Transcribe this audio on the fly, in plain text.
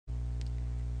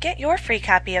Get your free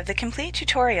copy of the complete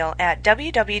tutorial at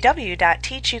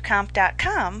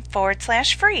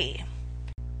www.teachucomp.com/free.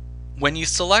 When you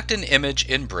select an image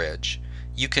in Bridge,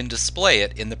 you can display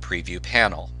it in the Preview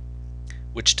panel,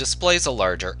 which displays a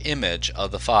larger image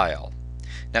of the file.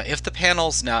 Now, if the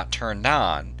panel's not turned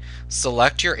on,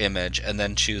 select your image and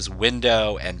then choose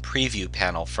Window and Preview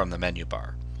panel from the menu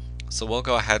bar. So we'll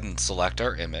go ahead and select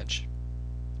our image.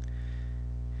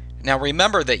 Now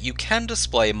remember that you can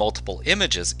display multiple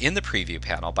images in the Preview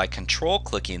panel by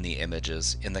control-clicking the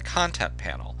images in the Content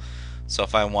panel. So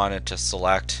if I wanted to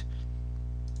select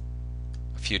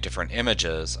a few different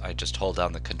images, I just hold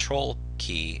down the Control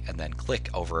key and then click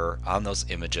over on those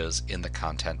images in the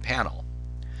Content panel.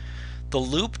 The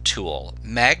Loupe tool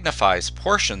magnifies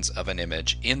portions of an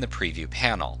image in the Preview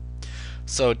panel.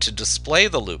 So to display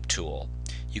the Loupe tool,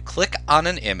 you click on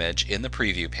an image in the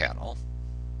Preview panel,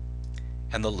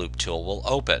 and the Loupe tool will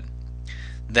open.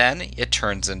 Then it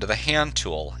turns into the Hand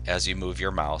tool as you move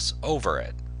your mouse over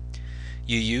it.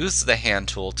 You use the Hand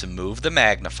tool to move the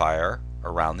magnifier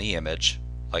around the image,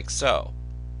 like so.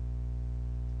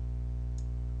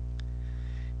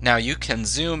 Now you can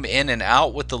zoom in and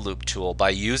out with the Loupe tool by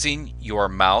using your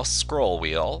mouse scroll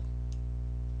wheel,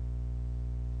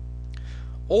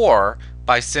 or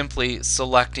by simply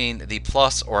selecting the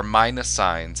plus or minus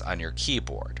signs on your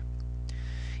keyboard.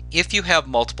 If you have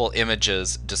multiple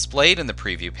images displayed in the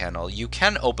Preview panel, you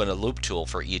can open a Loupe tool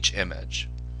for each image.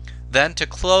 Then to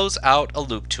close out a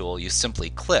Loupe tool, you simply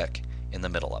click in the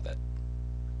middle of it.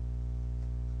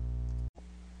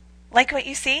 Like what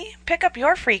you see? Pick up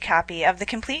your free copy of the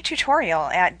complete tutorial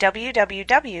at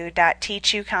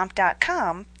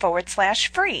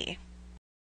www.teachucomp.com/free.